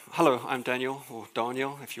Hello, I'm Daniel, or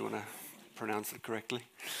Daniel, if you want to pronounce it correctly.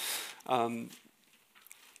 Um,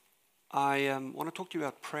 I want to talk to you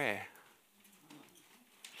about prayer.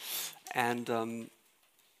 And,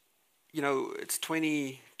 it's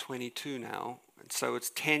 2022 now, and so it's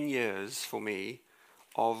 10 years for me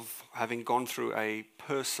of having gone through a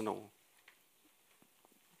personal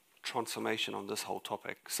transformation on this whole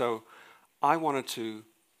topic. So I wanted to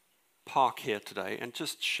park here today and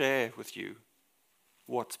just share with you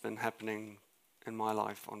what's been happening in my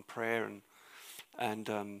life on prayer and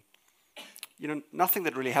nothing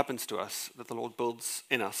that really happens to us that the Lord builds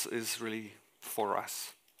in us is really for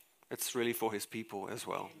us. It's really for His people as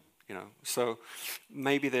well. So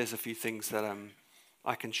maybe there's a few things that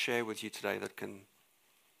I can share with you today that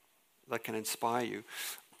can inspire you.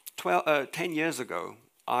 10 years ago,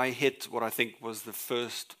 I hit what I think was the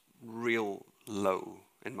first real low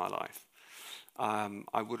in my life.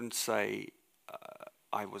 I wouldn't say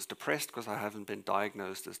I was depressed because I haven't been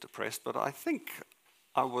diagnosed as depressed, but I think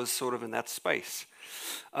I was sort of in that space.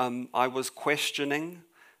 I was questioning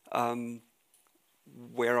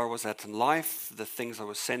where I was at in life, the things I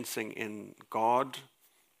was sensing in God,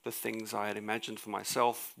 the things I had imagined for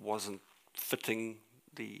myself wasn't fitting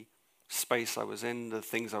the space I was in, the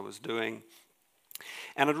things I was doing.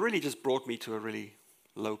 And it really just brought me to a really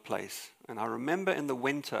low place. And I remember in the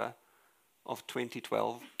winter of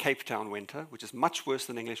 2012, Cape Town winter, which is much worse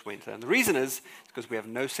than English winter. And the reason is because we have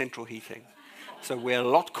no central heating. So we're a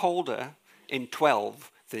lot colder in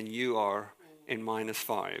 12 than you are in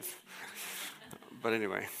 -5. But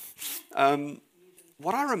anyway,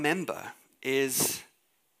 what I remember is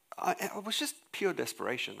I was just pure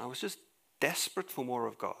desperation. I was just desperate for more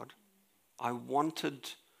of God. I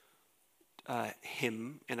wanted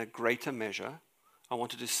Him in a greater measure. I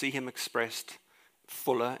wanted to see Him expressed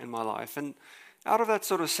fuller in my life. And out of that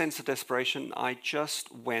sort of sense of desperation, I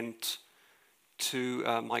just went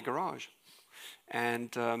to my garage.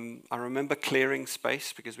 And I remember clearing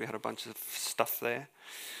space because we had a bunch of stuff there.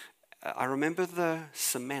 I remember the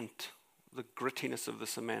cement, the grittiness of the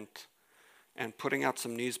cement, and putting out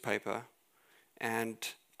some newspaper. And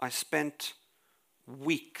I spent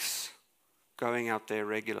weeks going out there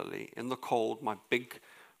regularly in the cold, my big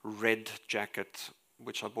red jacket,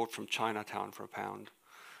 which I bought from Chinatown for £1,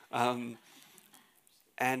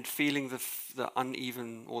 and feeling the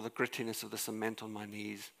uneven or the grittiness of the cement on my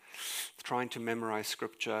knees, trying to memorize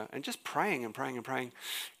scripture and just praying and praying and praying.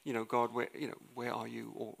 God, where are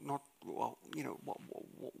you? Or not? Well,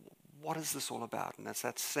 what is this all about? And that's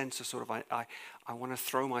that sense of sort of I want to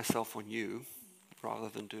throw myself on you rather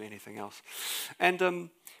than do anything else. And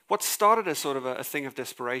what started as sort of a thing of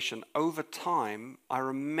desperation, over time, I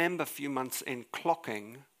remember a few months in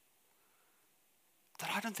clocking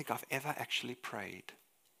that I don't think I've ever actually prayed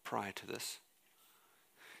prior to this.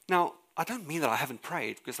 Now, I don't mean that I haven't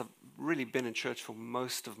prayed, because I've really been in church for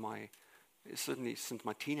most of certainly since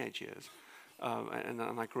my teenage years. And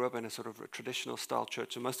I grew up in a sort of a traditional style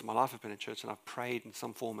church, and most of my life I've been in church, and I've prayed in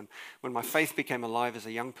some form. And when my faith became alive as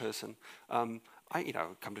a young person, I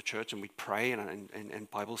come to church and we'd pray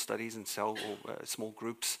and Bible studies and cell or small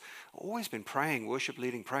groups. I've always been praying, worship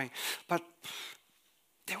leading, praying. But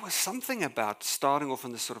there was something about starting off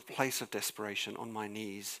in this sort of place of desperation on my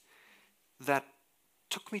knees that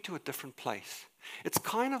took me to a different place. It's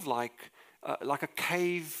kind of like a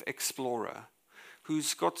cave explorer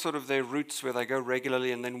who's got sort of their roots where they go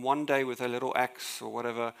regularly, and then one day with a little axe or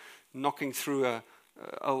whatever, knocking through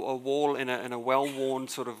a wall in a well-worn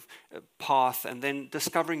sort of path, and then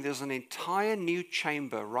discovering there's an entire new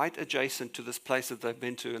chamber right adjacent to this place that they've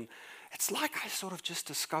been to. And it's like I sort of just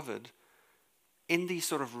discovered in the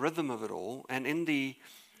sort of rhythm of it all, and in the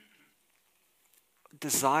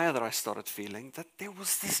desire that I started feeling, that there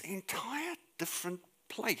was this entire different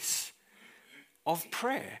place of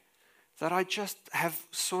prayer that I just have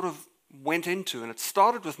sort of went into. And it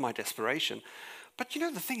started with my desperation. But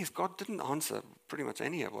the thing is, God didn't answer pretty much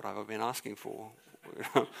any of what I've been asking for.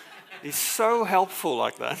 He's so helpful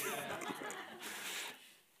like that.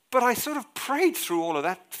 But I sort of prayed through all of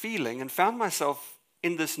that feeling and found myself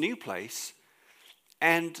in this new place.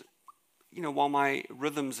 And while my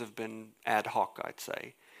rhythms have been ad hoc, I'd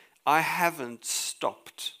say, I haven't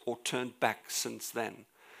stopped or turned back since then.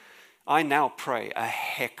 I now pray a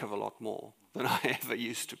heck of a lot more than I ever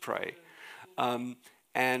used to pray.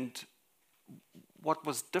 And what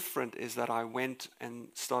was different is that I went and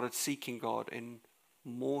started seeking God in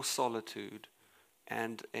more solitude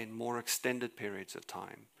and in more extended periods of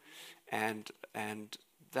time. And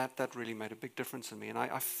that really made a big difference in me. And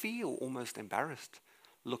I feel almost embarrassed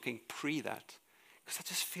looking pre that, because I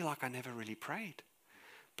just feel like I never really prayed.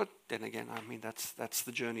 But then again, I mean, that's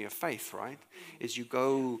the journey of faith, right? Is you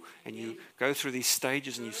go and you go through these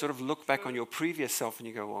stages and you sort of look back on your previous self and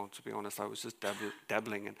you go, well, to be honest, I was just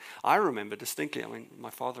dabbling. And I remember distinctly, I mean, my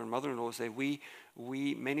father and mother-in-law was there. We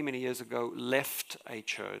many, many years ago left a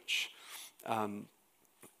church,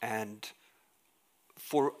 and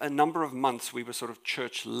for a number of months we were sort of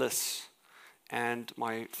churchless. And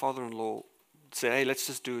my father-in-law said, hey, let's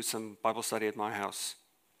just do some Bible study at my house,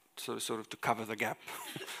 sort of to cover the gap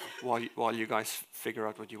while you guys figure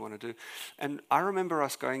out what you want to do. And I remember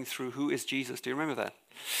us going through Who is Jesus? Do you remember that?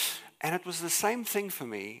 And it was the same thing for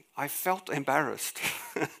me. I felt embarrassed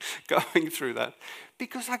going through that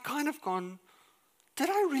because I kind of gone,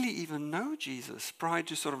 did I really even know Jesus prior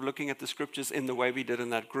to sort of looking at the scriptures in the way we did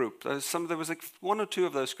in that group? There was like one or two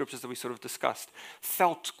of those scriptures that we sort of discussed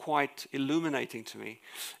felt quite illuminating to me,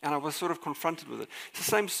 and I was sort of confronted with it. It's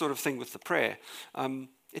the same sort of thing with the prayer.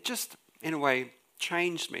 It just, in a way,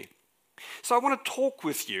 changed me. So I want to talk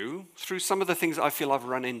with you through some of the things I feel I've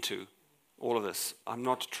run into, all of this. I'm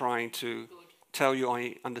not trying to tell you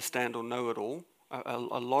I understand or know it all. A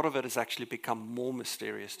lot of it has actually become more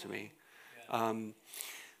mysterious to me.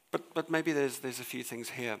 But maybe there's a few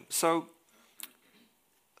things here. So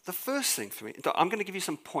the first thing for me, I'm going to give you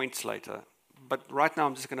some points later, but right now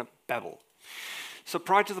I'm just going to babble. So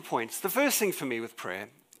prior to the points, the first thing for me with prayer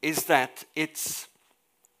is that it's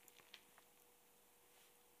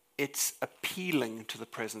appealing to the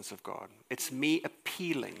presence of God. It's me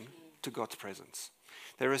appealing to God's presence.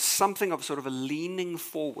 There is something of sort of a leaning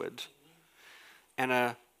forward and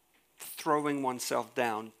a throwing oneself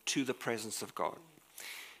down to the presence of God.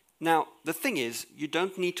 Now, the thing is, you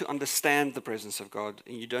don't need to understand the presence of God,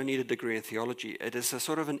 and you don't need a degree in theology. It is a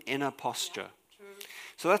sort of an inner posture.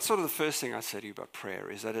 So that's sort of the first thing I said to you about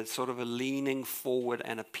prayer, is that it's sort of a leaning forward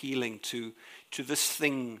and appealing to this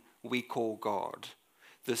thing we call God,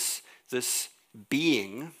 this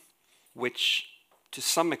being which to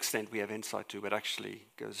some extent we have insight to, but actually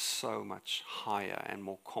goes so much higher and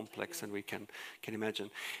more complex than we can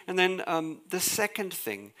imagine. And then the second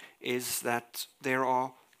thing is that there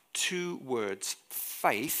are two words,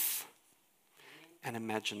 faith and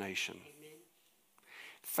imagination.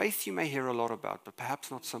 Faith you may hear a lot about, but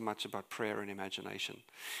perhaps not so much about prayer and imagination.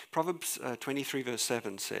 Proverbs 23 verse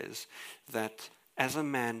 7 says that as a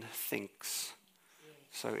man thinks,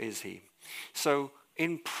 so is he. So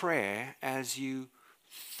in prayer, as you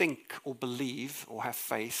think or believe or have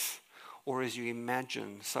faith, or as you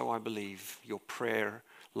imagine, so I believe, your prayer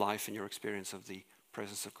life and your experience of the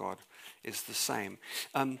presence of God is the same.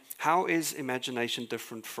 How is imagination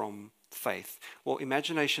different from faith? Well,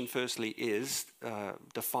 imagination firstly is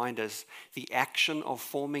defined as the action of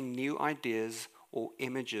forming new ideas or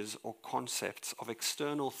images or concepts of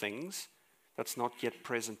external things that's not yet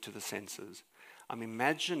present to the senses. I'm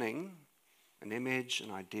imagining an image,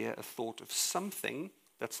 an idea, a thought of something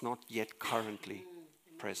that's not yet currently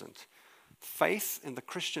present. Faith in the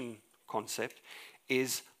Christian concept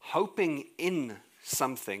is hoping in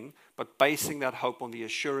something, but basing that hope on the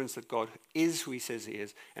assurance that God is who he says he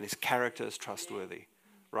is, and his character is trustworthy,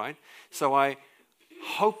 right? So I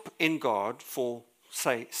hope in God for,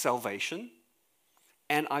 say, salvation,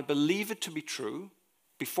 and I believe it to be true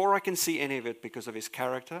before I can see any of it because of his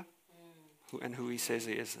character and who he says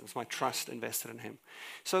he is. It's my trust invested in him.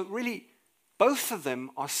 So really, both of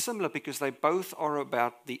them are similar because they both are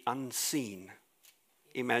about the unseen,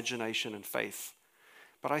 imagination and faith.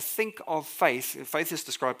 But I think of faith is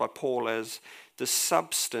described by Paul as the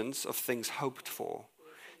substance of things hoped for.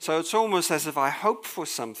 So it's almost as if I hope for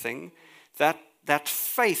something, that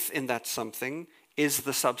faith in that something is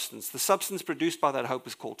the substance. The substance produced by that hope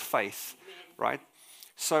is called faith, right?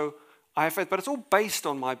 So I have faith, but it's all based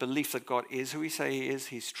on my belief that God is who he says he is,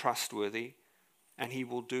 he's trustworthy, and he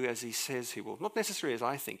will do as he says he will. Not necessarily as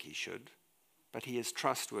I think he should, but he is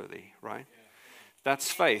trustworthy, right? Yeah.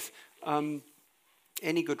 That's faith.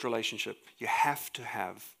 Any good relationship, you have to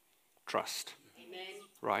have trust. Amen.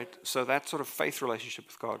 Right? So that sort of faith relationship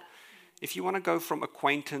with God. If you want to go from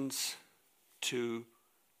acquaintance to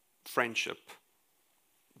friendship,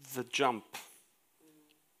 the jump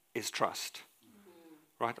is trust.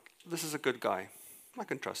 Right? This is a good guy. I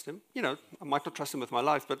can trust him. You know, I might not trust him with my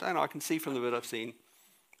life, but I can see from the bit I've seen,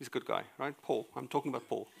 he's a good guy, right? Paul. I'm talking about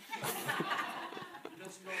Paul.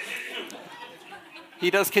 He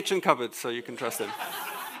does kitchen cupboards, so you can trust him.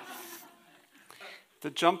 The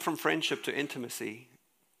jump from friendship to intimacy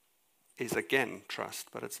is, again, trust,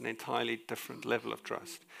 but it's an entirely different level of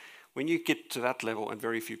trust. When you get to that level, and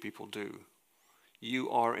very few people do, you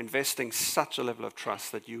are investing such a level of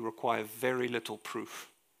trust that you require very little proof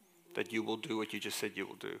that you will do what you just said you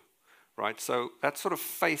will do, right? So that sort of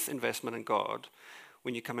faith investment in God,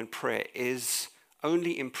 when you come in prayer, is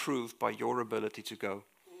only improved by your ability to go,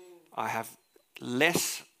 I have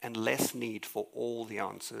less and less need for all the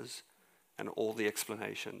answers and all the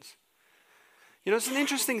explanations. You know, it's an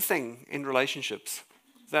interesting thing in relationships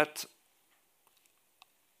that,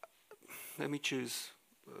 let me choose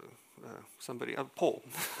somebody, Paul.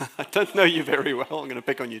 I don't know you very well. I'm going to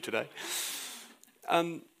pick on you today.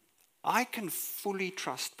 I can fully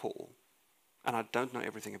trust Paul, and I don't know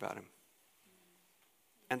everything about him.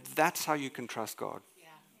 And that's how you can trust God.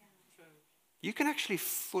 You can actually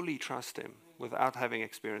fully trust him without having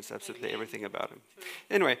experienced absolutely everything about him.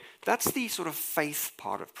 Anyway, that's the sort of faith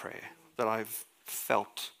part of prayer that I've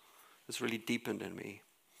felt has really deepened in me.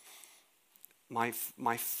 My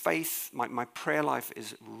faith, my prayer life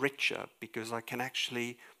is richer because I can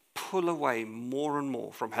actually pull away more and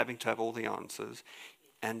more from having to have all the answers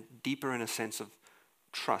and deeper in a sense of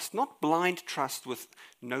trust. Not blind trust with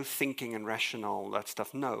no thinking and rationale, that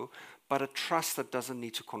stuff, no, but a trust that doesn't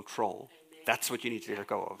need to control. That's what you need to let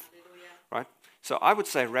go of, right? So I would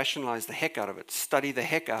say rationalize the heck out of it, study the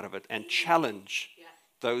heck out of it, and challenge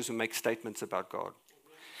those who make statements about God.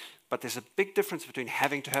 But there's a big difference between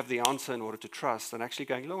having to have the answer in order to trust and actually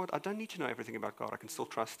going, Lord, I don't need to know everything about God. I can still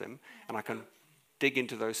trust him, and I can dig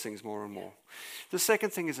into those things more and more. The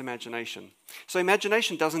second thing is imagination. So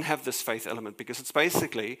imagination doesn't have this faith element because it's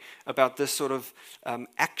basically about this sort of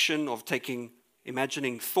action of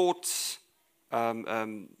imagining thoughts,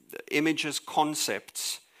 images,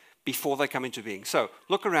 concepts before they come into being. So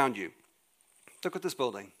look around you. Look at this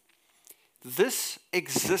building. This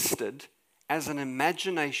existed as an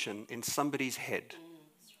imagination in somebody's head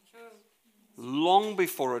long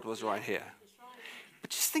before it was right here.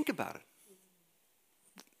 But just think about it.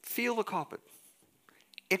 Feel the carpet.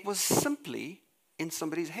 It was simply in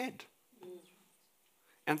somebody's head.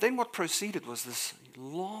 And then what proceeded was this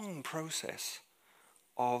long process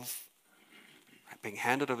of being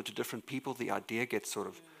handed over to different people. The idea gets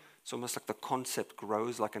it's almost like the concept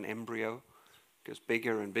grows like an embryo. It goes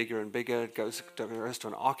bigger and bigger and bigger. It goes to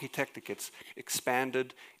an architect. It gets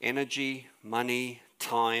expanded. Energy, money,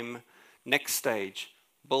 time. Next stage,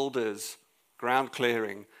 builders, ground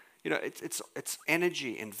clearing. You know, it's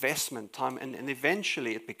energy, investment, time, and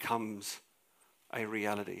eventually it becomes a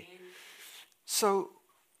reality. So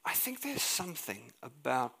I think there's something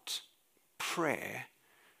about prayer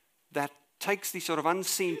that takes the sort of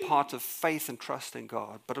unseen part of faith and trust in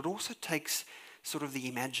God, but it also takes sort of the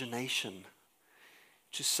imagination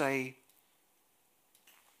to say,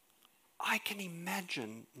 I can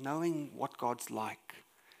imagine knowing what God's like.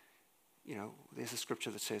 You know, there's a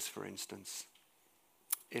scripture that says, for instance,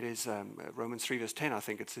 it is Romans 3 verse 10, I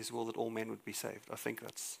think it's his will that all men would be saved. I think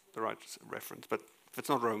that's the right reference, but if it's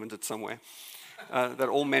not Romans, it's somewhere. That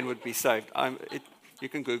all men would be saved. You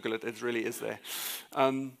can Google it, it really is there.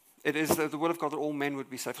 It is the will of God that all men would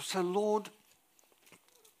be saved. So Lord,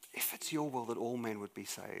 if it's your will that all men would be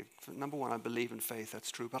saved, number one, I believe in faith,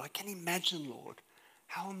 that's true, but I can imagine, Lord,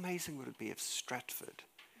 how amazing would it be if Stratford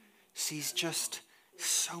sees just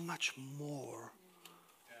so much more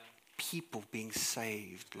people being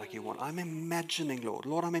saved like you want. I'm imagining, Lord,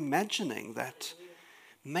 I'm imagining that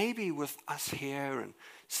maybe with us here and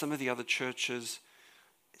some of the other churches,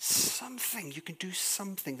 you can do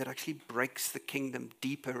something that actually breaks the kingdom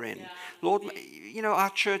deeper in. Lord, you know, our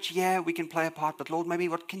church, we can play a part, but Lord, maybe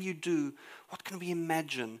what can you do? What can we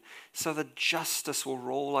imagine so that justice will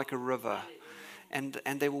roll like a river? And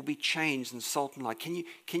there will be change and salt and light. Can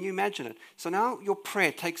you imagine it? So now your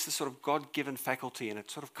prayer takes this sort of God-given faculty and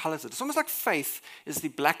it sort of colors it. It's almost like faith is the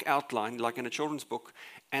black outline, like in a children's book,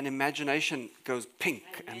 and imagination goes pink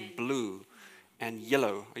and blue and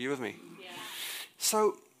yellow. Are you with me? Yeah.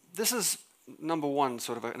 So this is number one,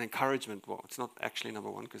 sort of an encouragement. Well, it's not actually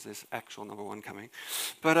number one because there's actual number one coming.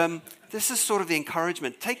 But this is sort of the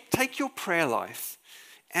encouragement. Take your prayer life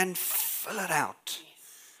and fill it out.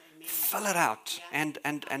 Fill it out and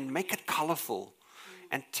make it colorful.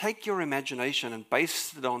 And take your imagination and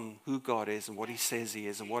base it on who God is and what he says he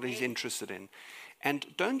is and what he's interested in. And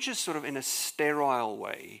don't just sort of in a sterile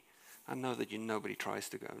way. I know that nobody tries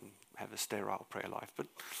to go and have a sterile prayer life, but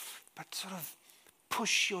sort of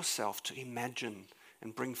push yourself to imagine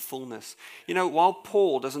and bring fullness. You know, while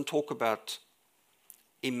Paul doesn't talk about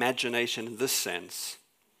imagination in this sense,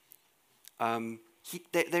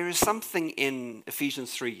 there is something in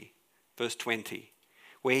Ephesians 3, verse 20,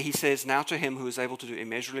 where he says, now to him who is able to do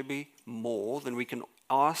immeasurably more than we can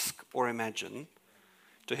ask or imagine,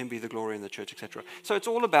 to him be the glory in the church, etc. So it's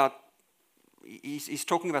all about, he's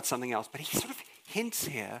talking about something else, but he sort of hints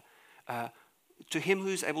here, to him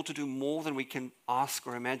who's able to do more than we can ask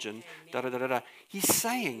or imagine, he's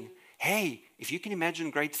saying, hey, if you can imagine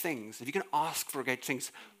great things, if you can ask for great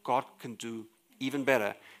things, God can do even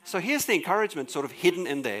better. So here's the encouragement sort of hidden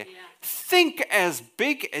in there. Think as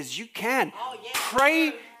big as you can.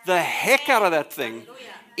 Pray the heck out of that thing.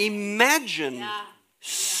 Imagine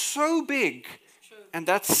so big. And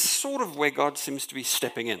that's sort of where God seems to be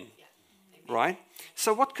stepping in. Right?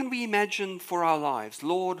 So what can we imagine for our lives?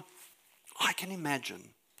 Lord, I can imagine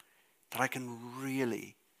that I can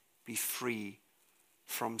really be free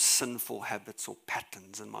from sinful habits or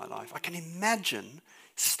patterns in my life. I can imagine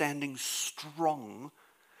standing strong.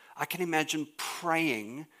 I can imagine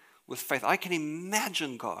praying with faith. I can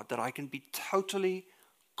imagine, God, that I can be totally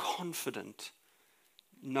confident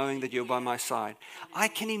knowing that you're by my side. I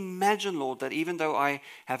can imagine, Lord, that even though I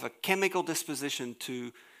have a chemical disposition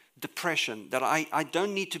to depression, that I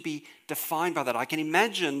don't need to be defined by that. I can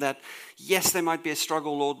imagine that, yes, there might be a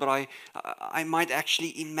struggle, Lord, but I might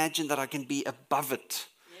actually imagine that I can be above it.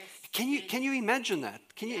 Yes. Can you imagine that?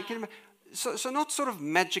 So not sort of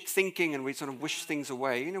magic thinking and we sort of wish things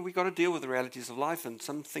away. You know, we've got to deal with the realities of life, and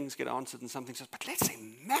some things get answered and some things, but let's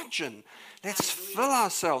imagine. Let's fill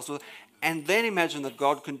ourselves with, and then imagine that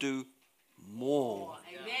God can do more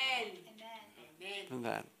than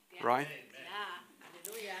that, right?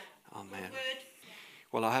 Oh, man.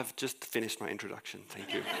 Well, I have just finished my introduction.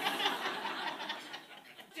 Thank you.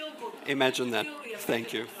 Imagine that.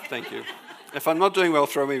 Thank you. Thank you. If I'm not doing well,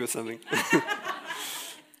 throw me with something.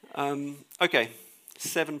 Okay,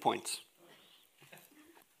 7 points.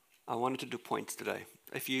 I wanted to do points today.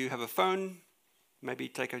 If you have a phone, maybe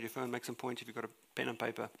take out your phone, make some points. If you've got a pen and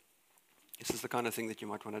paper, this is the kind of thing that you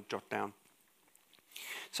might want to jot down.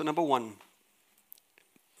 So number 1,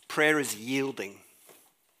 prayer is yielding.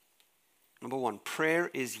 Number 1, prayer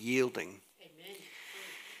is yielding. Amen.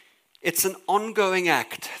 It's an ongoing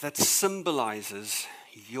act that symbolizes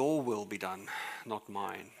your will be done, not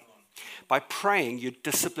mine. By praying, you're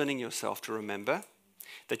disciplining yourself to remember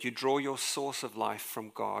that you draw your source of life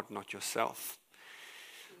from God, not yourself.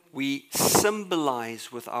 We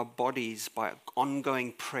symbolize with our bodies by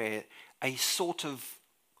ongoing prayer a sort of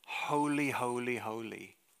holy, holy,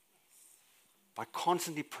 holy. By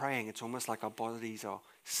constantly praying, it's almost like our bodies are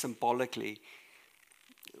symbolically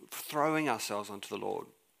throwing ourselves onto the Lord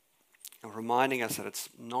and reminding us that it's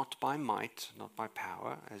not by might, not by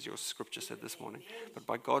power, as your scripture said this morning, but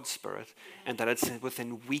by God's Spirit, and that it's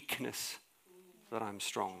within weakness that I'm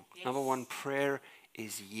strong. Yes. Number 1, prayer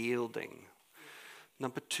is yielding.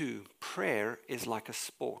 Number 2, prayer is like a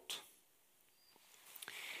sport.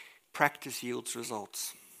 Practice yields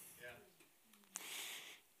results.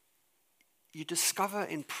 You discover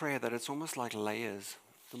in prayer that it's almost like layers.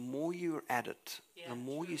 The more you're at it, the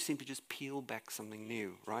more you seem to just peel back something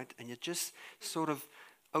new, right? And it just sort of,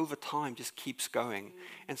 over time, just keeps going.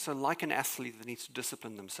 And so like an athlete that needs to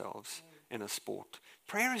discipline themselves in a sport,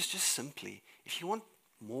 prayer is just simply, if you want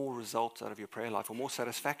more results out of your prayer life or more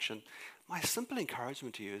satisfaction, my simple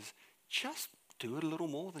encouragement to you is just do it a little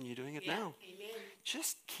more than you're doing it now. Amen.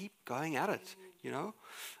 Just keep going at it, you know.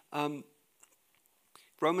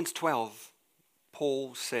 Romans 12,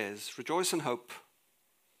 Paul says, rejoice in hope,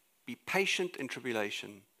 be patient in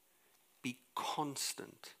tribulation, be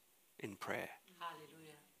constant in prayer.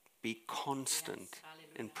 Hallelujah. Be constant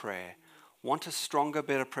in prayer. Want a stronger,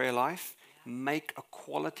 better prayer life? Make a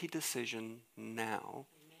quality decision now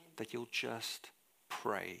that you'll just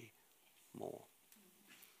pray more.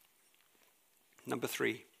 Number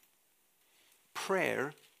 3,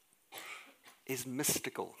 prayer is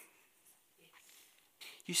mystical.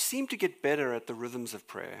 You seem to get better at the rhythms of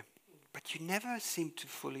prayer, but you never seem to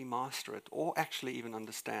fully master it or actually even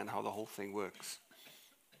understand how the whole thing works.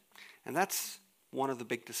 And that's one of the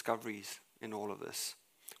big discoveries in all of this.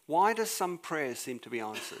 Why does some prayers seem to be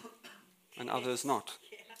answered and others not?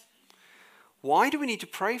 Why do we need to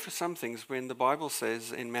pray for some things when the Bible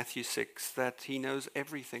says in Matthew 6 that he knows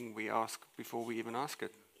everything we ask before we even ask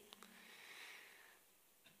it?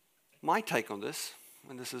 My take on this,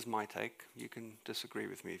 and this is my take, you can disagree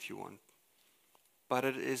with me if you want, but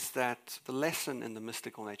it is that the lesson in the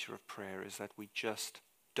mystical nature of prayer is that we just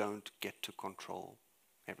don't get to control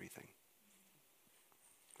everything.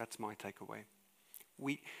 That's my takeaway.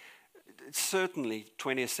 Certainly,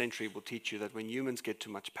 20th century will teach you that when humans get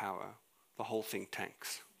too much power, the whole thing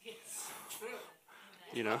tanks. Yes, true.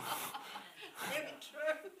 You know?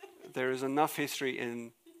 There is enough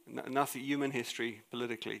human history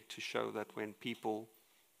politically to show that when people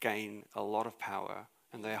gain a lot of power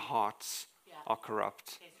and their hearts are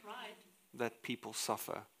corrupt, that people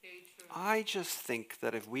suffer. I just think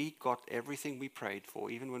that if we got everything we prayed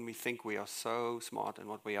for, even when we think we are so smart in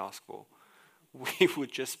what we ask for, we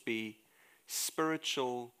would just be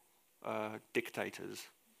spiritual dictators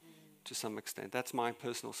to some extent. That's my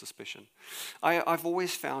personal suspicion. I've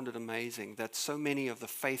always found it amazing that so many of the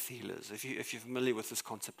faith healers, if you're familiar with this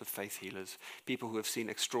concept of faith healers, people who have seen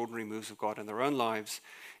extraordinary moves of God in their own lives,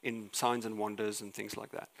 in signs and wonders and things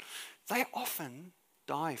like that, they often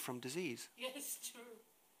die from disease. Yes, true.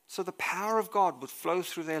 So the power of God would flow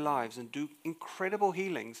through their lives and do incredible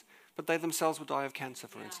healings, but they themselves would die of cancer,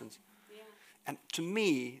 for instance. Yeah. And to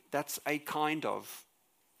me, that's a kind of,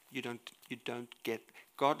 you don't get,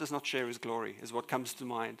 God does not share his glory, is what comes to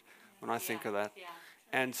mind when I think of that. Yeah.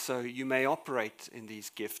 And so you may operate in these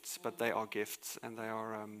gifts, but they are gifts, and they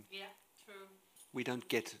are, True. we don't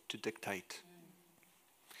get to dictate.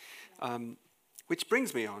 Which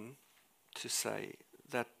brings me on to say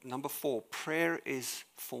that number 4, prayer is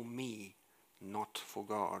for me, not for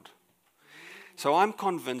God. So I'm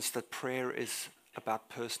convinced that prayer is about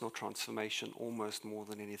personal transformation almost more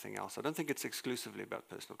than anything else. I don't think it's exclusively about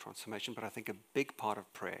personal transformation, but I think a big part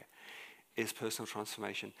of prayer is personal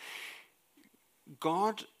transformation.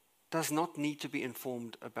 God does not need to be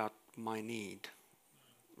informed about my need.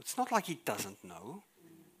 It's not like he doesn't know.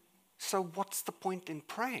 So what's the point in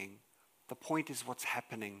praying? The point is what's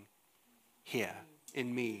happening here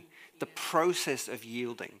in me. The process of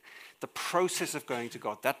yielding, the process of going to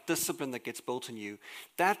God, that discipline that gets built in you,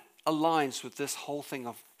 that aligns with this whole thing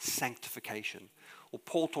of sanctification. Or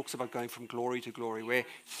Paul talks about going from glory to glory, where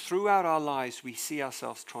throughout our lives we see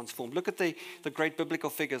ourselves transformed. Look at the great biblical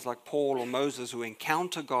figures like Paul or Moses who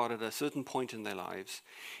encounter God at a certain point in their lives.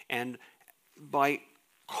 And by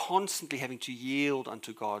constantly having to yield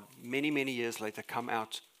unto God, many, many years later come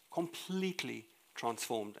out completely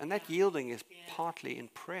transformed. And that yielding is partly in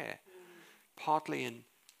prayer, partly in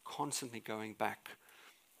constantly going back.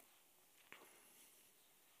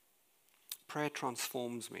 Prayer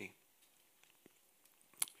transforms me,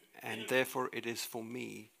 and therefore it is for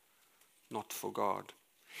me, not for God.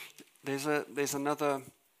 There's another,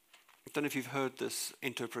 I don't know if you've heard this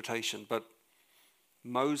interpretation, but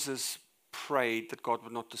Moses prayed that God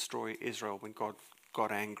would not destroy Israel when God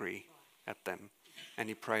got angry at them, and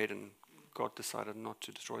he prayed and God decided not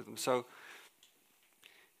to destroy them. So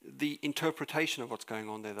the interpretation of what's going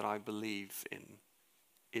on there that I believe in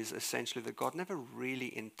is essentially that God never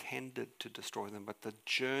really intended to destroy them, but the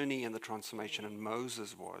journey and the transformation in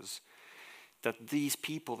Moses was that these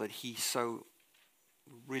people that he so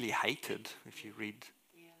really hated, if you read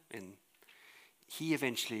in, he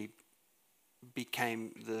eventually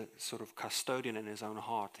became the sort of custodian in his own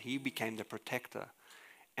heart. He became the protector.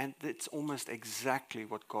 And it's almost exactly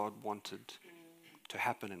what God wanted to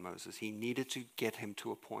happen in Moses. He needed to get him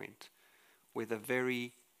to a point where the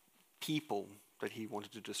very people that he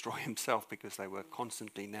wanted to destroy himself because they were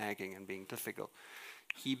constantly nagging and being difficult,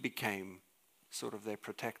 he became sort of their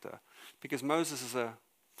protector. Because Moses is a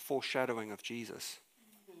foreshadowing of Jesus.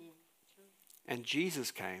 And Jesus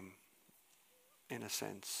came, in a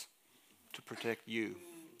sense, to protect you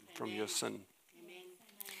from your sin.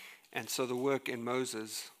 And so the work in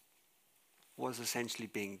Moses was essentially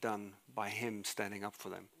being done by him standing up for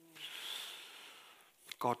them.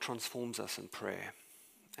 God transforms us in prayer.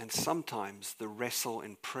 And sometimes the wrestle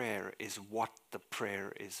in prayer is what the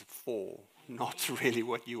prayer is for, not really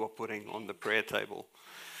what you are putting on the prayer table.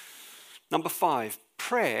 Number 5,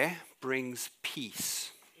 prayer brings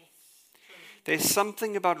peace. There's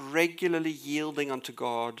something about regularly yielding unto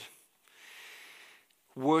God,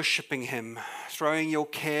 worshipping him, throwing your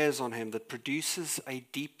cares on him, that produces a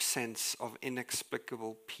deep sense of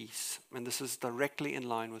inexplicable peace. And this is directly in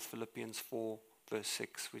line with Philippians 4 verse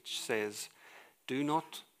 6, which says, do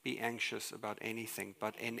not be anxious about anything,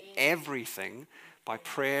 but in everything, by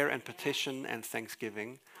prayer and petition and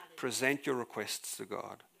thanksgiving, present your requests to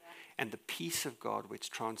God. And the peace of God, which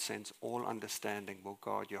transcends all understanding, will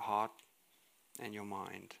guard your heart and your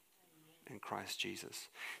mind in Christ Jesus.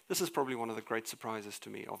 This is probably one of the great surprises to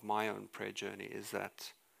me of my own prayer journey, is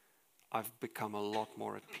that I've become a lot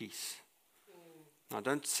more at peace. Now,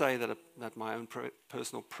 don't say that my own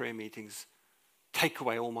personal prayer meetings take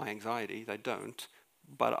away all my anxiety. They don't.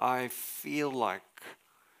 But I feel like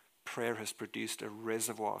prayer has produced a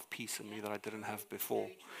reservoir of peace in me that I didn't have before.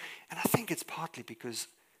 And I think it's partly because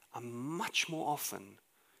I'm much more often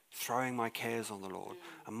throwing my cares on the Lord.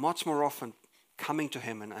 I'm much more often coming to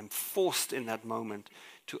him, and I'm forced in that moment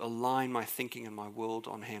to align my thinking and my world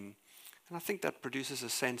on him. And I think that produces a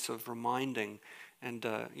sense of reminding and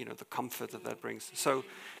the comfort that brings. So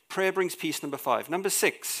prayer brings peace, number 5. Number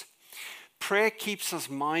 6, prayer keeps us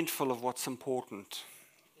mindful of what's important.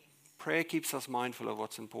 Prayer keeps us mindful of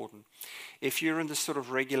what's important. If you're in this sort of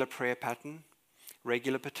regular prayer pattern,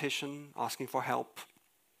 regular petition, asking for help,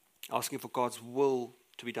 asking for God's will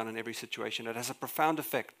to be done in every situation, it has a profound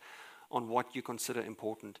effect on what you consider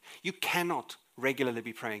important. You cannot regularly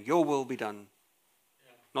be praying, your will be done,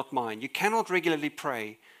 not mine. You cannot regularly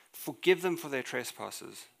pray, forgive them for their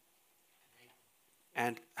trespasses,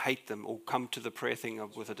 and hate them, or come to the prayer thing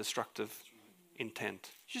with a destructive intent.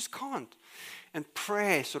 You just can't. And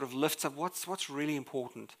prayer sort of lifts up what's really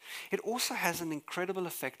important. It also has an incredible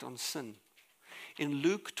effect on sin. In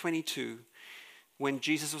Luke 22, when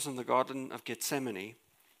Jesus was in the Garden of Gethsemane,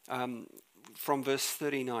 from verse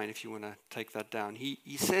 39, if you want to take that down,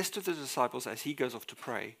 he says to the disciples as he goes off to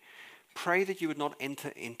pray that you would not enter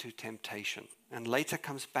into temptation. And later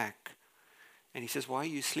comes back and he says, why are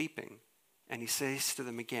you sleeping? And he says to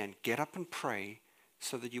them again, get up and pray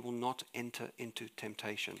so that you will not enter into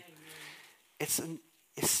temptation. Amen. It's an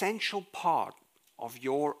essential part of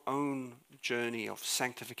your own journey of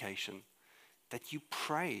sanctification that you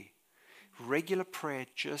pray. Regular prayer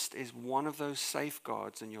just is one of those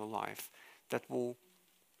safeguards in your life that will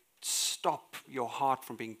stop your heart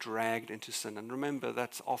from being dragged into sin. And remember,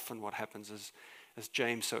 that's often what happens, as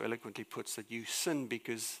James so eloquently puts, that you sin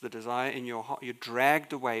because the desire in your heart, you're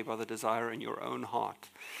dragged away by the desire in your own heart.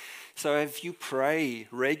 So if you pray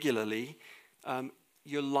regularly,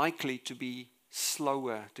 you're likely to be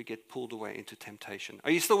slower to get pulled away into temptation. Are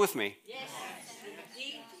you still with me? Yes.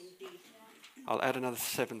 Indeed. I'll add another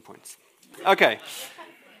 7 points. Okay.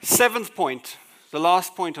 7th point, the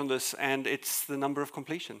last point on this, and it's the number of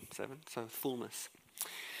completion, 7, so fullness.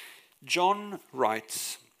 John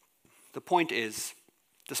writes, the point is,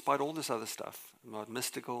 despite all this other stuff about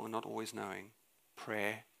mystical and not always knowing,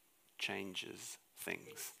 prayer changes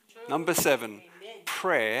things. Number 7,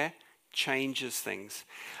 prayer changes things.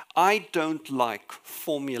 I don't like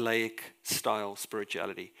formulaic style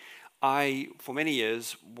spirituality. I, for many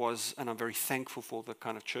years, and I'm very thankful for the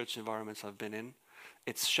kind of church environments I've been in.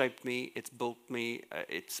 It's shaped me, it's built me,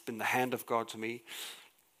 it's been the hand of God to me.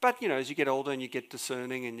 But, as you get older and you get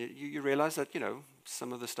discerning and you realize that,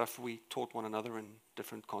 some of the stuff we taught one another in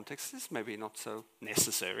different contexts is maybe not so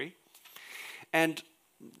necessary. And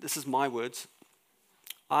this is my words.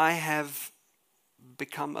 I have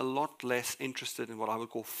become a lot less interested in what I would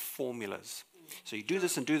call formulas. So you do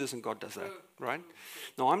this and God does that, right?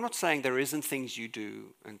 Now, I'm not saying there isn't things you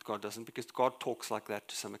do and God doesn't, because God talks like that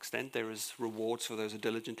to some extent. There is rewards for those who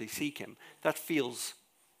diligently seek him. That feels,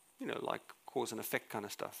 like cause and effect kind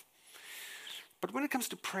of stuff. But when it comes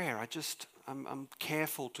to prayer, I'm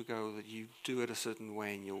careful to go that you do it a certain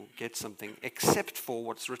way and you'll get something, except for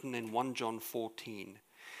what's written in 1 John 14,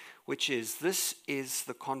 which is, this is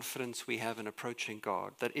the confidence we have in approaching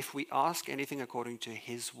God, that if we ask anything according to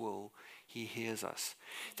his will, he hears us.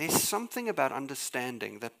 There's something about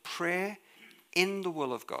understanding that prayer in the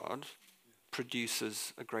will of God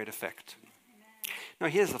produces a great effect. Now,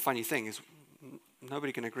 here's the funny thing, is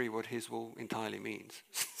nobody can agree what his will entirely means.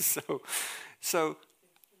 So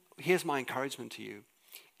here's my encouragement to you,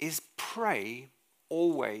 is pray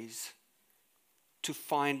always to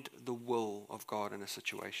find the will of God in a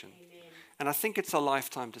situation. Amen. And I think it's a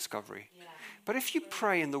lifetime discovery. Yeah. But if you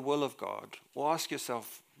pray in the will of God, or ask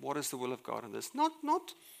yourself, what is the will of God in this? Not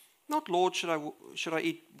Lord, should I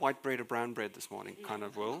eat white bread or brown bread this morning kind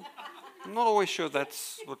of will. I'm not always sure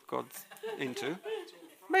that's what God's into.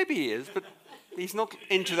 Maybe he is, but he's not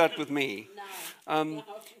into that with me.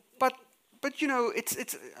 But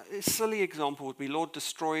it's a silly example would be, Lord,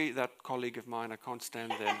 destroy that colleague of mine. I can't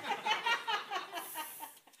stand them.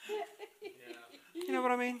 You know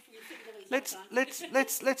what I mean?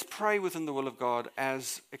 Let's pray within the will of God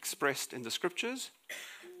as expressed in the scriptures,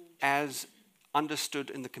 as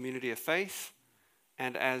understood in the community of faith,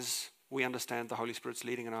 and as we understand the Holy Spirit's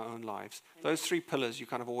leading in our own lives. Those 3 pillars you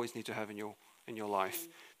kind of always need to have in your life: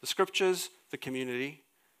 the scriptures, the community,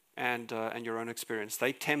 and your own experience.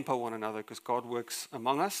 They temper one another because God works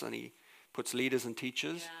among us and he puts leaders and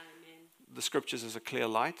teachers. Yeah, the scriptures is a clear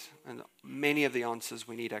light, and many of the answers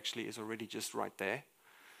we need actually is already just right there.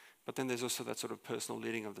 But then there's also that sort of personal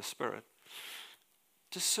leading of the Spirit.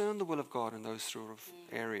 Discern the will of God in those sort of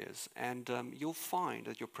areas, and you'll find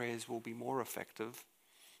that your prayers will be more effective,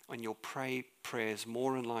 and you'll pray prayers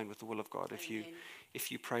more in line with the will of God. If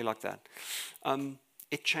you pray like that,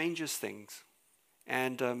 it changes things.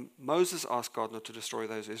 And Moses asked God not to destroy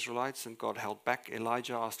those Israelites, and God held back.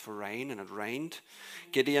 Elijah asked for rain, and it rained.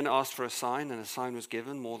 Gideon asked for a sign, and a sign was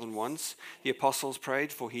given more than once. The apostles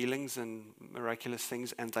prayed for healings and miraculous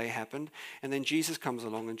things, and they happened. And then Jesus comes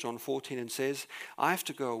along in John 14 and says, I have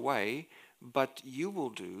to go away, but you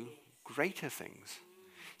will do greater things.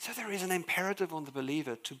 So there is an imperative on the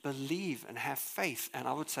believer to believe and have faith, and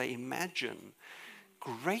I would say imagine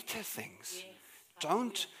greater things.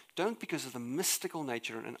 Don't because of the mystical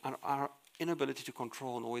nature and our inability to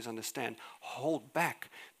control and always understand, hold back.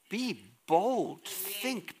 Be bold.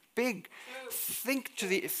 Think big. Think to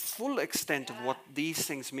the full extent of what these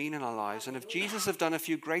things mean in our lives. And if Jesus have done a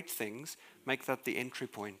few great things, make that the entry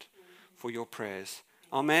point for your prayers.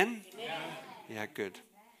 Amen? Yeah, good.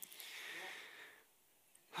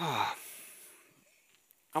 I'm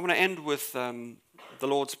going to end with the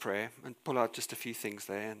Lord's Prayer and pull out just a few things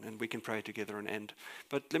there, and we can pray together and end.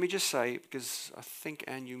 But let me just say, because I think,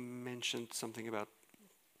 Anne, you mentioned something about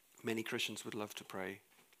many Christians would love to pray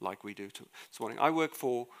like we do this morning. I work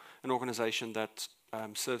for an organization that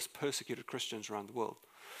serves persecuted Christians around the world.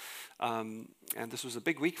 And this was a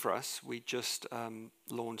big week for us. We just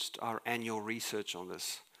launched our annual research on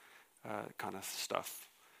this kind of stuff.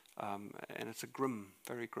 And it's a grim,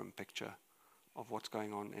 very grim picture of what's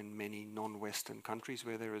going on in many non-Western countries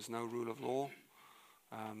where there is no rule of law.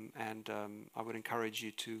 And I would encourage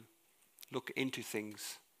you to look into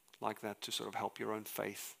things like that to sort of help your own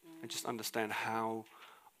faith and just understand how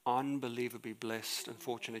unbelievably blessed and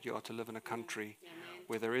fortunate you are to live in a country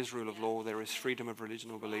where there is rule of law, there is freedom of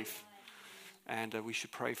religion or belief. And we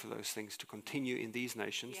should pray for those things to continue in these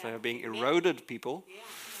nations. They are being eroded, people,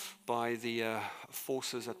 by the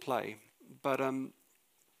forces at play. But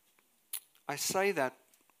I say that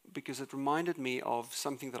because it reminded me of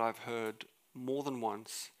something that I've heard more than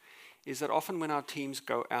once, is that often when our teams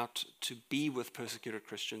go out to be with persecuted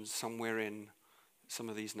Christians somewhere in some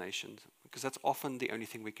of these nations, because that's often the only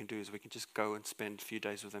thing we can do, is we can just go and spend a few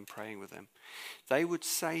days with them, praying with them. They would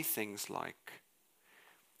say things like,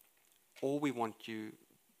 all we want you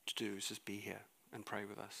to do is just be here and pray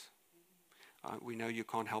with us. We know you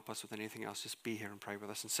can't help us with anything else, just be here and pray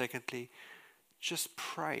with us. And secondly, just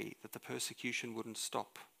pray that the persecution wouldn't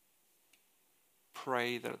stop.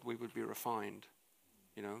 Pray that we would be refined,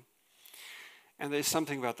 you know. And there's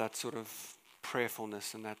something about that sort of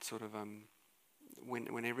prayerfulness and that sort of,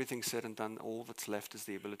 when everything's said and done, all that's left is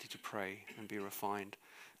the ability to pray and be refined.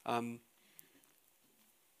 And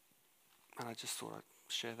I just thought I'd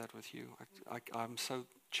share that with you. I'm so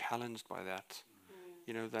challenged by that,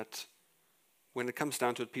 you know, that when it comes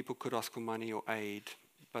down to it, people could ask for money or aid,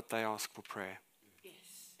 but they ask for prayer.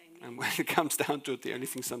 And when it comes down to it, the only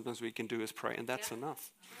thing sometimes we can do is pray, and that's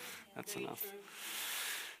enough. That's enough.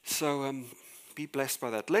 So be blessed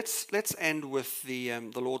by that. Let's end with the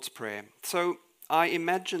Lord's Prayer. So I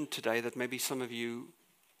imagine today that maybe some of you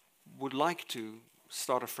would like to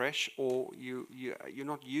start afresh, or you're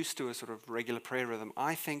not used to a sort of regular prayer rhythm.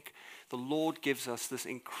 I think the Lord gives us this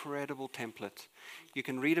incredible template. You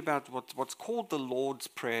can read about what's called the Lord's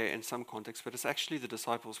Prayer in some contexts, but it's actually the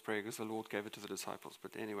disciples' prayer because the Lord gave it to the disciples.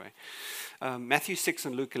 But anyway, Matthew 6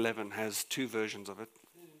 and Luke 11 has two versions of it.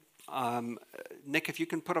 Nick, if you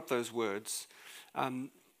can put up those words,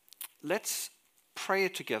 let's pray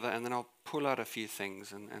it together, and then I'll pull out a few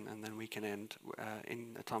things, and then we can end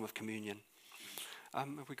in a time of communion.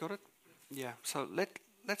 Have we got it? Yeah. So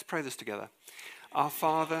let's pray this together. Our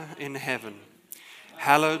Father in heaven,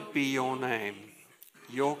 hallowed be your name.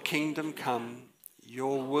 Your kingdom come,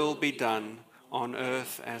 your will be done on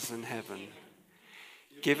earth as in heaven.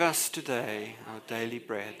 Give us today our daily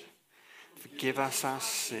bread. Forgive us our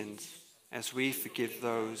sins as we forgive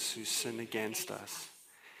those who sin against us.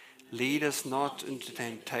 Lead us not into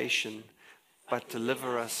temptation, but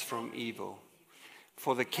deliver us from evil.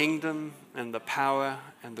 For the kingdom and the power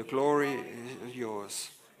and the glory is yours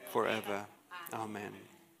forever. Amen.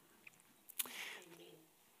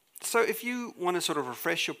 So if you want to sort of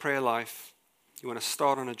refresh your prayer life, you want to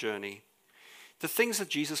start on a journey, the things that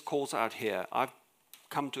Jesus calls out here, I've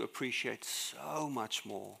come to appreciate so much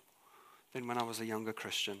more than when I was a younger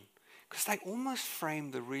Christian, because they almost frame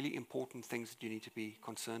the really important things that you need to be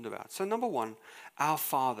concerned about. So number one, our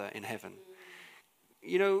Father in heaven.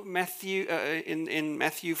 You know, Matthew in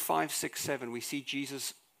Matthew 5, 6, 7, we see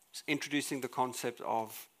Jesus introducing the concept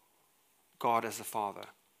of God as a Father.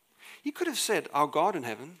 He could have said, our God in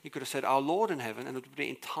heaven. He could have said, our Lord in heaven, and it would be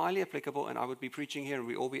entirely applicable, and I would be preaching here, and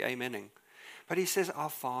we all be amening. But he says, our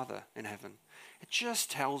Father in heaven. It just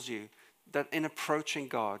tells you that in approaching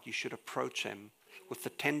God, you should approach him with the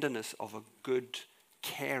tenderness of a good,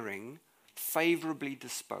 caring, favorably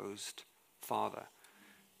disposed Father.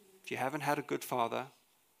 If you haven't had a good father,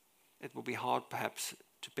 it will be hard perhaps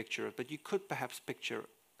to picture it, but you could perhaps picture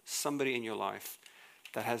somebody in your life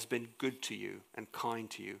that has been good to you and kind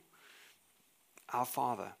to you. Our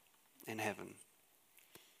Father in heaven,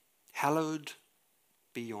 hallowed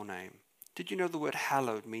be your name. Did you know the word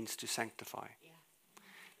hallowed means to sanctify?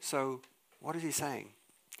 So what is he saying?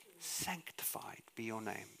 Sanctified be your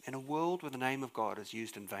name. In a world where the name of God is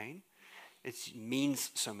used in vain, it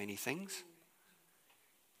means so many things.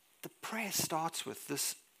 The prayer starts with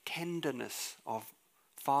this tenderness of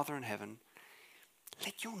Father in heaven,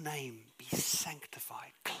 let your name be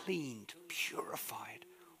sanctified, cleaned, purified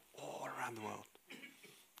all around the world.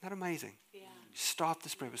 Isn't that amazing? Yeah. Start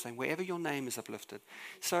this prayer by saying, wherever your name is uplifted.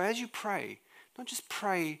 So as you pray, don't just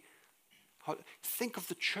pray, think of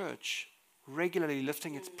the church regularly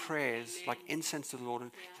lifting its prayers like incense to the Lord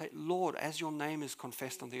and say, Lord, as your name is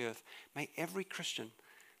confessed on the earth, may every Christian,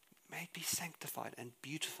 may it be sanctified and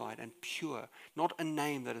beautified and pure. Not a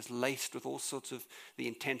name that is laced with all sorts of the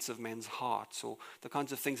intents of men's hearts or the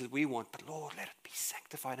kinds of things that we want, but Lord, let it be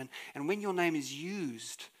sanctified. And when your name is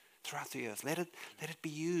used throughout the earth, let it be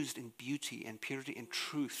used in beauty and purity and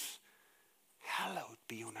truth. Hallowed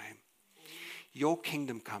be your name. Your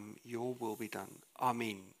kingdom come, your will be done. I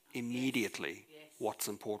mean, immediately what's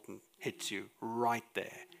important hits you right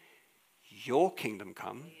there. Your kingdom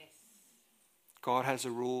come. God has a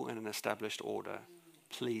rule and an established order.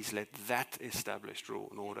 Please let that established rule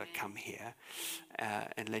and order come here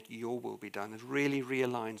and let your will be done. It really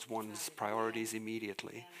realigns one's priorities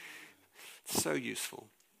immediately. It's so useful.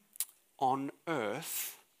 On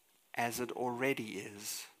earth as it already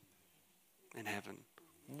is in heaven.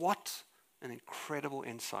 What an incredible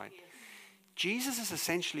insight. Jesus is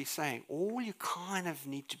essentially saying all you kind of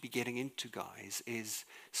need to be getting into, guys, is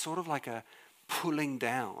sort of like a pulling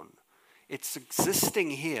down. It's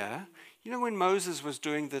existing here. You know, when Moses was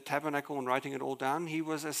doing the tabernacle and writing it all down, he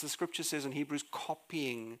was, as the scripture says in Hebrews,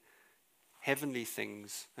 copying heavenly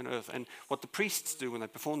things on earth. And what the priests do when they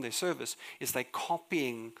perform their service is they're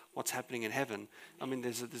copying what's happening in heaven. I mean,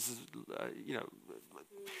 it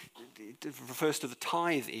refers to the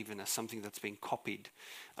tithe even as something that's being copied.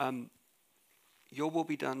 Your will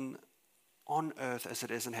be done on earth as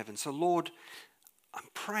it is in heaven. So, Lord, I'm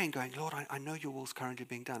praying, going, Lord, I know your will is currently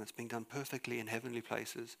being done. It's being done perfectly in heavenly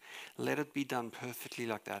places. Let it be done perfectly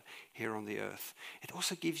like that here on the earth. It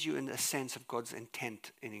also gives you a sense of God's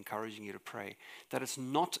intent in encouraging you to pray, that it's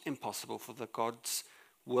not impossible for the God's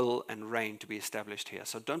will and reign to be established here.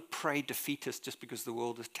 So don't pray defeatist just because the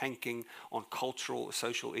world is tanking on cultural or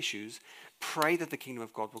social issues. Pray that the kingdom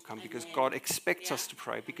of God will come because God expects us to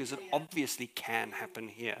pray because it obviously can happen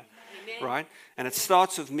here, right? And it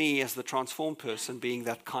starts with me as the transformed person being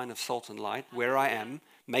that kind of salt and light where I am,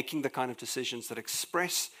 making the kind of decisions that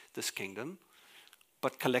express this kingdom,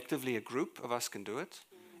 but collectively a group of us can do it,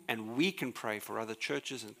 and we can pray for other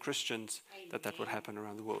churches and Christians that would happen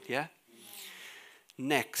around the world, yeah?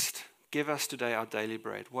 Next, give us today our daily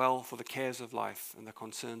bread. Well, for the cares of life and the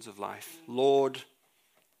concerns of life, Lord,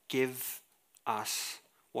 give us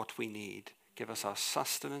what we need. Give us our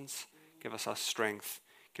sustenance. Give us our strength.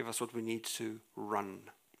 Give us what we need to run.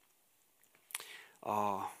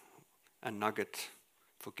 A nugget.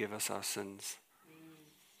 Forgive us our sins.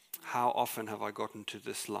 How often have I gotten to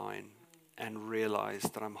this line and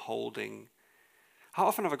realized that I'm holding... How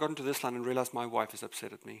often have I gotten to this line and realized my wife is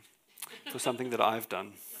upset at me for something that I've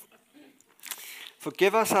done?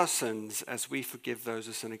 Forgive us our sins as we forgive those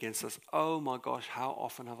who sin against us. Oh my gosh, how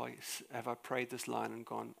often have I prayed this line and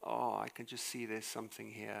gone, I can just see there's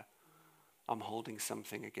something here. I'm holding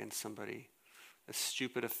something against somebody. A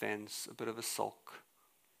stupid offense, a bit of a sulk.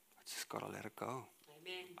 I just got to let it go.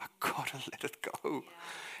 Amen. I got to let it go.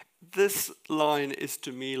 This line is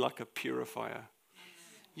to me like a purifier.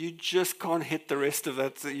 You just can't hit the rest of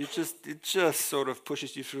that. It just sort of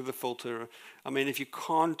pushes you through the filter. I mean, if you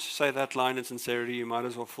can't say that line in sincerity, you might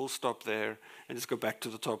as well full stop there and just go back to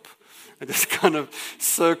the top and just kind of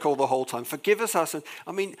circle the whole time. Forgive us our sins.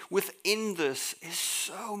 I mean, within this is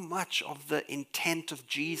so much of the intent of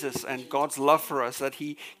Jesus and God's love for us that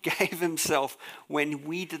he gave himself when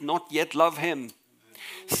we did not yet love him.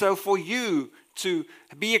 So for you to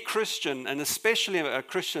be a Christian, and especially a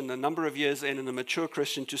Christian a number of years in and a mature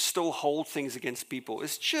Christian, to still hold things against people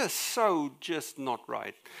is just not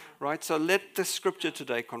right, right? So let the scripture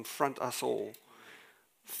today confront us all.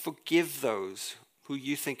 Forgive those who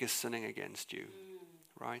you think is sinning against you,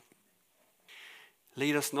 right?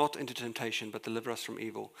 Lead us not into temptation, but deliver us from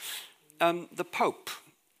evil. The Pope,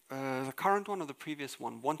 the current one or the previous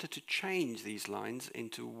one, wanted to change these lines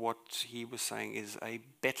into what he was saying is a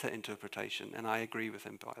better interpretation, and I agree with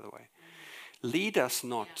him, by the way. Lead us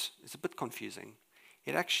not, it's a bit confusing.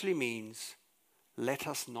 It actually means let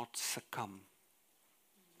us not succumb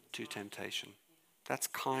to temptation. That's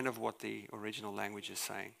kind of what the original language is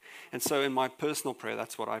saying. And so in my personal prayer,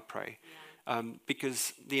 that's what I pray.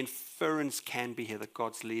 Because the inference can be here that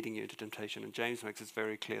God's leading you into temptation. And James makes it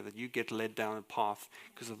very clear that you get led down a path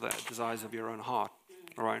because of the desires of your own heart.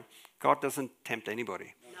 All right? God doesn't tempt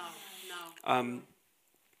anybody. No.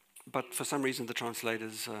 But for some reason, the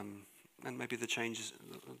translators, and maybe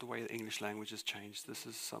the way the English language has changed, this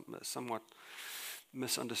is somewhat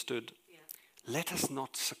misunderstood. Yeah. Let us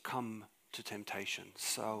not succumb to temptation.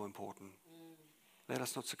 So important. Let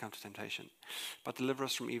us not succumb to temptation, but deliver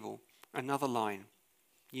us from evil. Another line.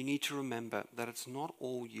 You need to remember that it's not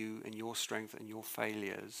all you and your strength and your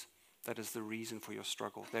failures that is the reason for your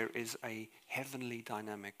struggle. There is a heavenly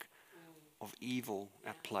dynamic of evil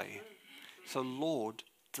at play. So, Lord,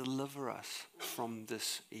 deliver us from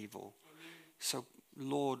this evil. So,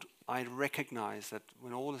 Lord, I recognize that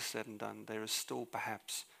when all is said and done, there is still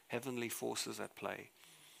perhaps heavenly forces at play,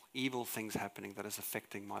 evil things happening that is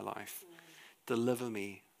affecting my life. Deliver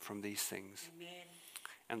me from these things. Amen.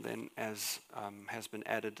 And then, as has been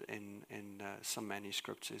added in some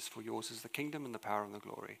manuscripts, is for yours is the kingdom and the power and the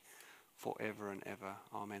glory forever and ever.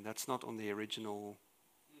 Amen. That's not on the original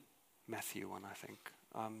Matthew one, I think.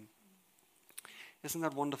 Isn't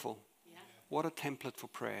that wonderful? Yeah. What a template for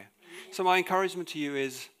prayer. So my encouragement to you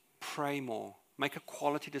is pray more. Make a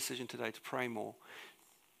quality decision today to pray more.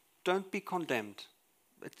 Don't be condemned.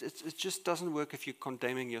 It just doesn't work if you're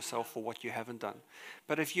condemning yourself for what you haven't done.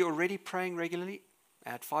 But if you're already praying regularly,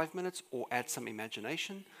 add 5 minutes or add some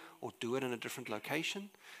imagination or do it in a different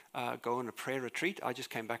location. Go on a prayer retreat. I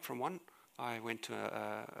just came back from one. I went to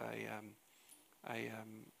a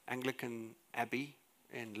Anglican abbey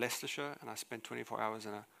in Leicestershire, and I spent 24 hours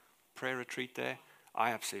in a prayer retreat there.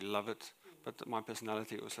 I absolutely love it, but my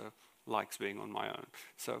personality also likes being on my own.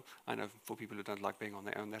 So I know for people who don't like being on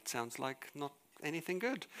their own, that sounds like not anything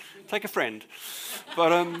good. Take a friend.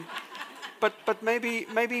 But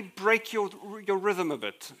maybe break your rhythm a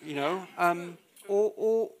bit, you know.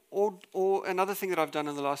 Or another thing that I've done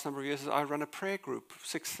in the last number of years is I run a prayer group,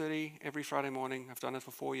 6:30 every Friday morning. I've done it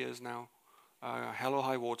for 4 years now. Hell or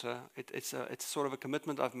high water. It's sort of a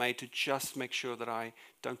commitment I've made to just make sure that I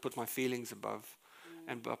don't put my feelings above.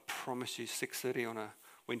 And I promise you, 6:30 on a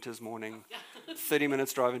winter's morning, 30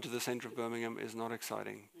 minutes drive into the center of Birmingham is not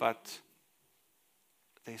exciting. But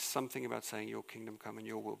there's something about saying your kingdom come and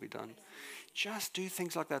your will be done. Just do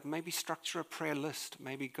things like that. Maybe structure a prayer list.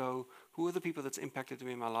 Maybe go, who are the people that's impacted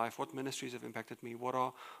me in my life? What ministries have impacted me? What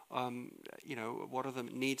are, what are the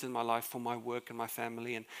needs in my life for my work and my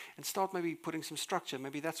family? And start maybe putting some structure.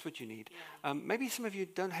 Maybe that's what you need. Yeah. Maybe some of you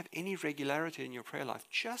don't have any regularity in your prayer life.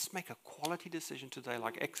 Just make a quality decision today,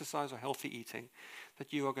 like exercise or healthy eating,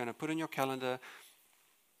 that you are going to put in your calendar.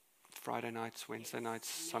 Friday nights, Wednesday nights,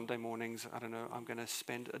 Sunday mornings, I don't know, I'm going to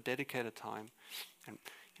spend a dedicated time. And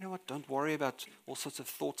you know what, don't worry about all sorts of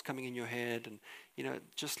thoughts coming in your head. And, you know,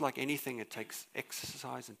 just like anything, it takes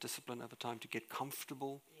exercise and discipline over time to get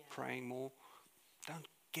comfortable praying more. Don't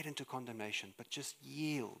get into condemnation, but just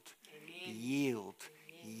yield. Amen.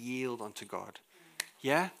 Yield unto God.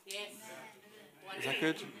 Yeah? Yes. Is that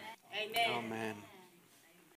good? Amen. Amen.